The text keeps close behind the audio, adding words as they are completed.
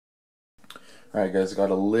Alright guys, got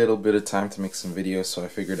a little bit of time to make some videos, so I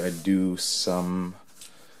figured I'd do some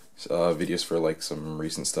videos for like some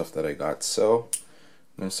recent stuff that I got. So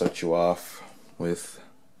I'm going to start you off with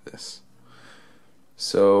this.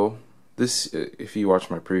 So this, if you watch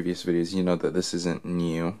my previous videos, you know that this isn't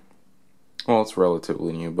new. Well, it's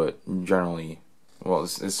relatively new, but generally, well,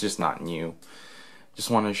 it's just not new. Just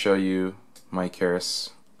want to show you my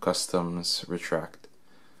Kustoms Retract.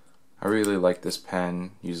 I really like this pen,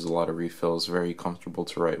 uses a lot of refills, very comfortable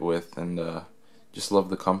to write with, and just love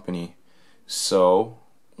the company. So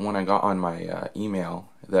when I got on my email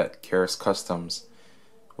that Kustoms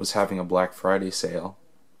was having a Black Friday sale,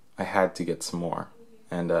 I had to get some more.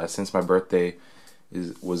 And since my birthday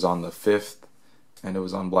was on the 5th and it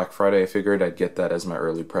was on Black Friday, I figured I'd get that as my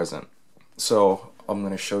early present. So I'm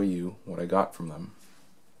going to show you what I got from them.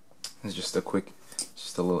 It's just a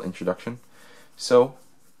little introduction. So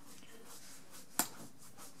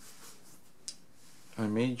I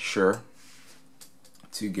made sure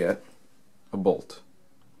to get a bolt,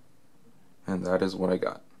 and that is what I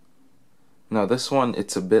got. Now this one,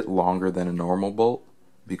 it's a bit longer than a normal bolt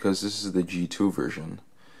because this is the G2 version.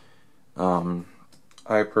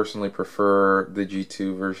 I personally prefer the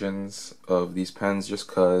G2 versions of these pens just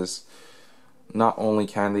because not only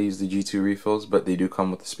can they use the G2 refills, but they do come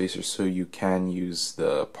with the spacers, so you can use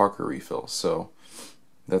the Parker refill. So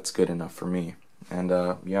that's good enough for me. And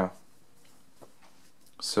yeah.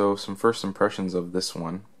 So some first impressions of this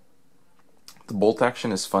one. The bolt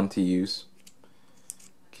action is fun to use.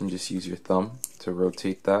 You can just use your thumb to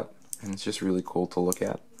rotate that, and it's just really cool to look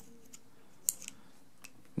at.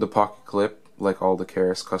 The pocket clip, like all the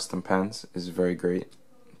Keras custom pens, is very great.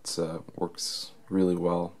 It works really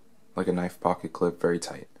well, like a knife pocket clip, very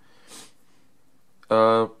tight.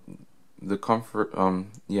 The comfort,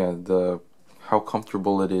 yeah, how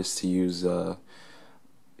comfortable it is to use.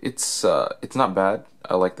 It's not bad.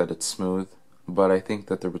 I like that it's smooth, but I think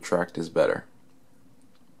that the Retract is better.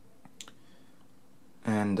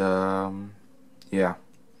 And yeah,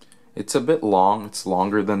 it's a bit long. It's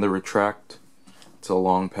longer than the Retract. It's a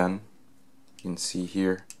long pen. You can see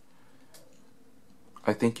here.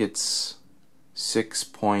 I think it's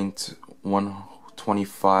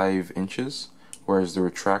 6.125 inches, whereas the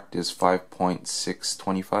Retract is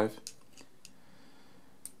 5.625.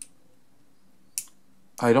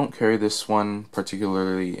 I don't carry this one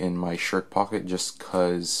particularly in my shirt pocket just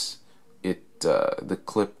because the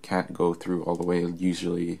clip can't go through all the way.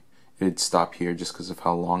 Usually it'd stop here just because of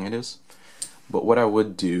how long it is. But what I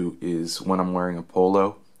would do is when I'm wearing a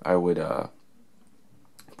polo, I would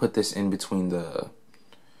put this in between the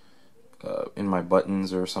in my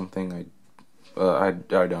buttons or something. I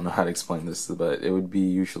don't know how to explain this, but it would be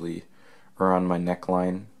usually around my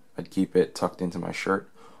neckline. I'd keep it tucked into my shirt.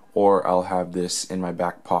 Or I'll have this in my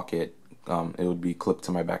back pocket. It would be clipped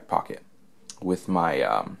to my back pocket with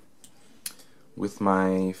my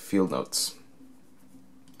field notes.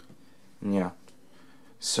 Yeah.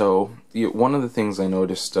 So one of the things I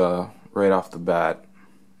noticed right off the bat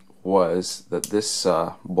was that this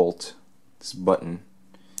bolt, this button,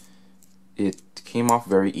 it came off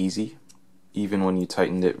very easy, even when you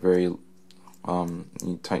tightened it you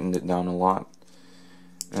tightened it down a lot.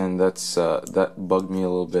 And that bugged me a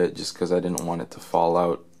little bit just because I didn't want it to fall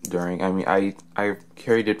out during. I mean, I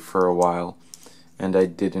carried it for a while, and I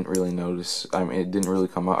didn't really notice. I mean, it didn't really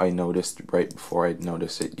come out. I noticed right before I'd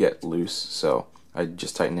notice it get loose, so I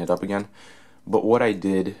just tightened it up again. But what I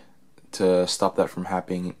did to stop that from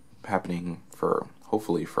happening for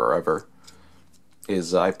hopefully forever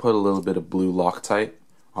is I put a little bit of blue Loctite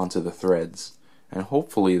onto the threads, and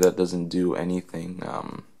hopefully that doesn't do anything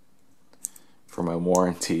for my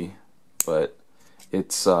warranty, but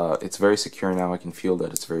it's very secure now. I can feel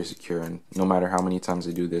that it's very secure, and no matter how many times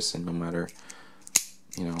I do this, and no matter,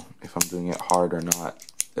 you know, if I'm doing it hard or not,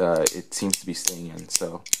 it seems to be staying in.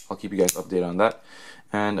 So I'll keep you guys updated on that.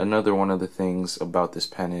 And another one of the things about this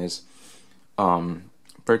pen is,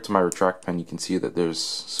 compared to my Retract pen, you can see that there's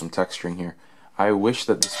some texturing here. I wish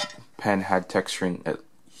that this pen had texturing at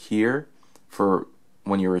here for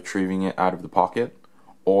when you're retrieving it out of the pocket,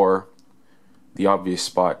 or the obvious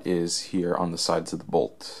spot is here on the sides of the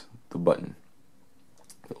bolt, the button.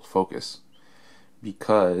 It'll focus.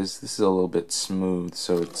 Because this is a little bit smooth,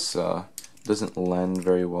 so it's doesn't lend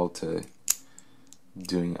very well to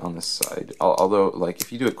doing on the side. Although, like,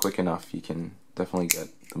 if you do it quick enough, you can definitely get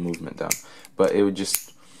the movement down. But it would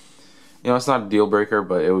just, you know, it's not a deal breaker,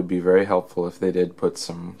 but it would be very helpful if they did put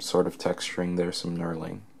some sort of texturing there, some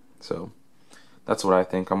knurling. So that's what I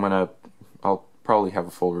think. I'll probably have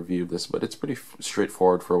a full review of this, but it's pretty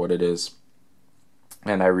straightforward for what it is,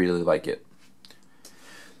 and I really like it.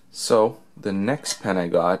 So So the next pen I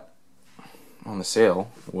got on the sale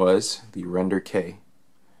was the Render K.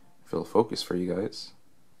 If it'll focus for you guys.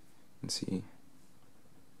 You can see.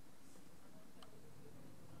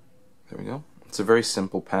 There we go. It's a very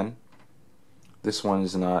simple pen. This one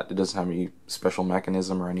is not, it doesn't have any special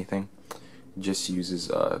mechanism or anything. It just uses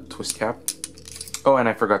a twist cap. Oh, and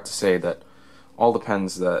I forgot to say that all the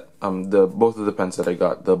pens that, both of the pens that I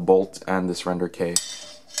got, the Bolt and this Render K,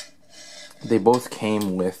 they both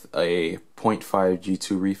came with a 0.5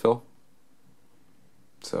 G2 refill.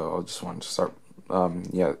 So I just wanted to start,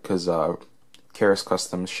 yeah, because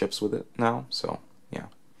Kustoms ships with it now, so yeah.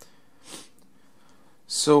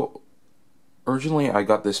 So originally I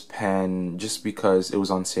got this pen just because it was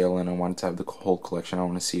on sale and I wanted to have the whole collection. I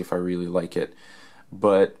want to see if I really like it,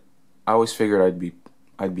 but I always figured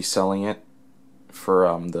I'd be selling it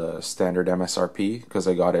for the standard MSRP because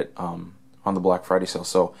I got it on the Black Friday sale.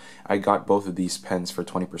 So I got both of these pens for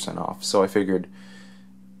 20% off. So I figured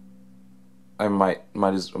I might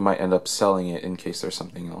end up selling it in case there's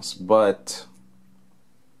something else. But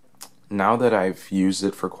now that I've used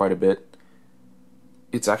it for quite a bit,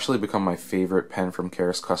 it's actually become my favorite pen from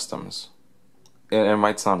Kustoms. And it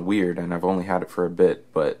might sound weird, and I've only had it for a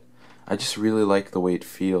bit, but I just really like the way it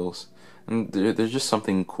feels. And there's just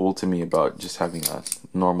something cool to me about just having a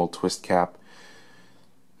normal twist cap.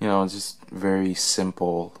 You know, it's just very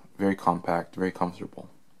simple, very compact, very comfortable.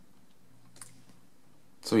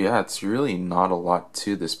 So yeah, it's really not a lot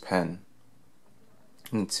to this pen. You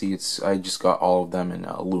can see I just got all of them in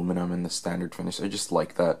aluminum in the standard finish. I just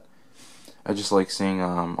like that. I just like seeing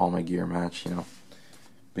all my gear match, you know.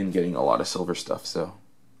 Been getting a lot of silver stuff, so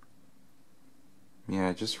yeah,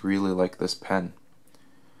 I just really like this pen.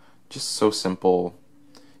 Just so simple.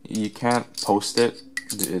 You can't post it.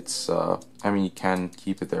 It's I mean, you can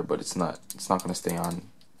keep it there, but it's not going to stay on.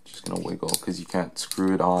 It's just going to wiggle because you can't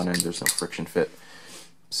screw it on and there's no friction fit.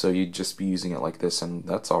 So you'd just be using it like this, and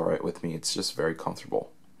that's all right with me. It's just very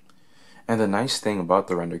comfortable. And the nice thing about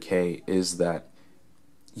the Render K is that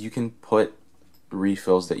you can put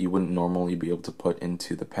refills that you wouldn't normally be able to put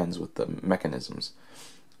into the pens with the mechanisms.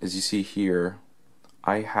 As you see here,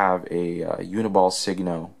 I have a Uniball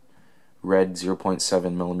Signo red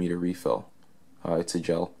 0.7mm refill. It's a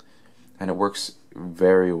gel, and it works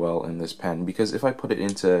very well in this pen because if I put it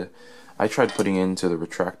into, I tried putting it into the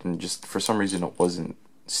retract and just for some reason it wasn't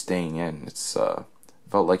staying in. It's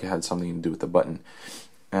felt like it had something to do with the button.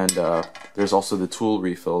 And there's also the tool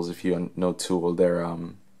refills. If you know Tool,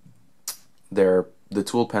 the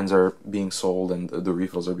Tool pens are being sold and the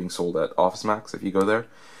refills are being sold at Office Max if you go there.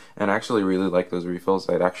 And I actually really like those refills.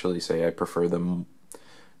 I'd actually say I prefer them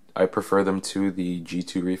to the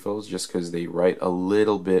G2 refills just because they write a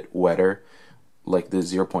little bit wetter, like the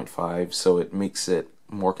 0.5, so it makes it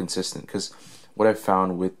more consistent. Because what I've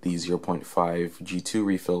found with the 0.5 G2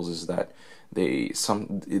 refills is that they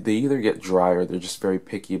either get dry or they're just very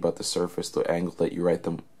picky about the surface, the angle that you write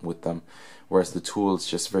them with them. Whereas the Tool is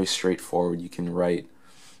just very straightforward. You can write,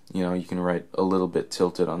 you know, you can write a little bit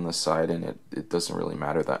tilted on the side, and it doesn't really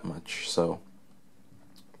matter that much. So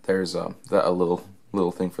there's a little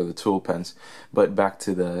thing for the Tool pens. But back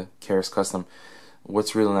to the Custom,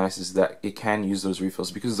 what's really nice is that it can use those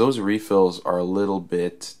refills because those refills are a little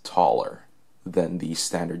bit taller than the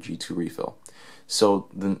standard G2 refill. So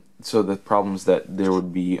the problems that there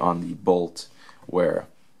would be on the Bolt, where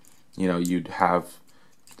you know you'd have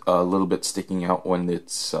a little bit sticking out when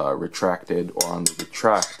it's retracted, or on the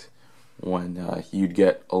retract when you'd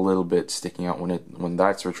get a little bit sticking out when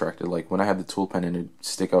that's retracted. Like when I had the Tool pen and it'd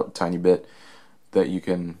stick out a tiny bit, that you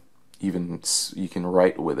can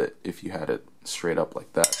write with it if you had it straight up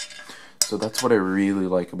like that. So that's what I really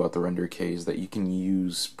like about the Render K, is that you can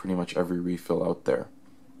use pretty much every refill out there,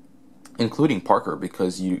 including Parker,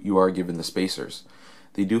 because you are given the spacers.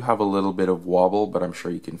 They do have a little bit of wobble, but I'm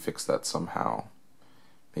sure you can fix that somehow.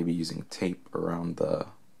 Maybe using tape around the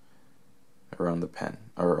pen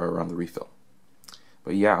or around the refill.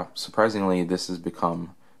 But yeah, surprisingly, this has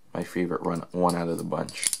become my favorite one out of the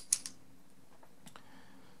bunch.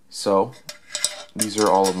 So these are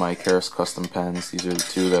all of my Custom pens. These are the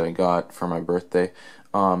two that I got for my birthday.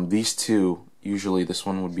 These two, usually this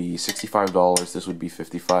one would be $65, this would be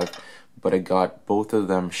 $55, but I got both of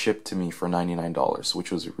them shipped to me for $99,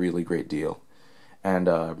 which was a really great deal. And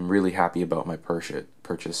I'm really happy about my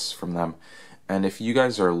purchase from them. And if you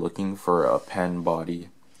guys are looking for a pen body,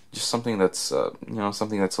 just something that's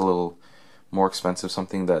something that's a little more expensive,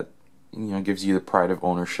 something that gives you the pride of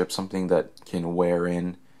ownership, something that can wear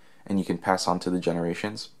in and you can pass on to the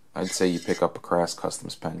generations, I'd say you pick up a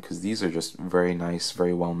Customs pen, because these are just very nice,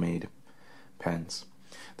 very well made pens.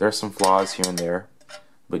 There are some flaws here and there,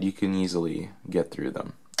 but you can easily get through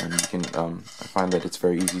them, and you can. I find that it's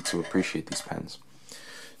very easy to appreciate these pens.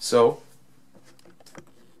 So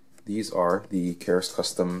these are the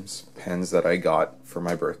Kustoms pens that I got for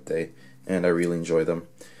my birthday, and I really enjoy them.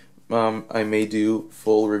 I may do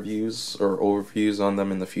full reviews or overviews on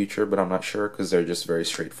them in the future, but I'm not sure because they're just very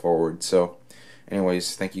straightforward. So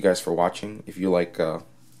anyways, thank you guys for watching. If you like,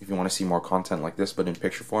 if you want to see more content like this but in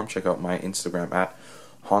picture form, check out my Instagram at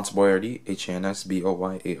HansBoyardee,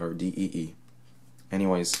 HansBoyardee.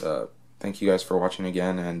 Anyways, thank you guys for watching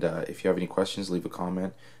again, and if you have any questions, leave a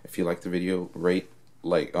comment. If you like the video, rate,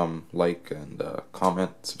 like and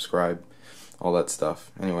comment, subscribe, all that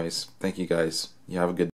stuff. Anyways, thank you guys. You have a good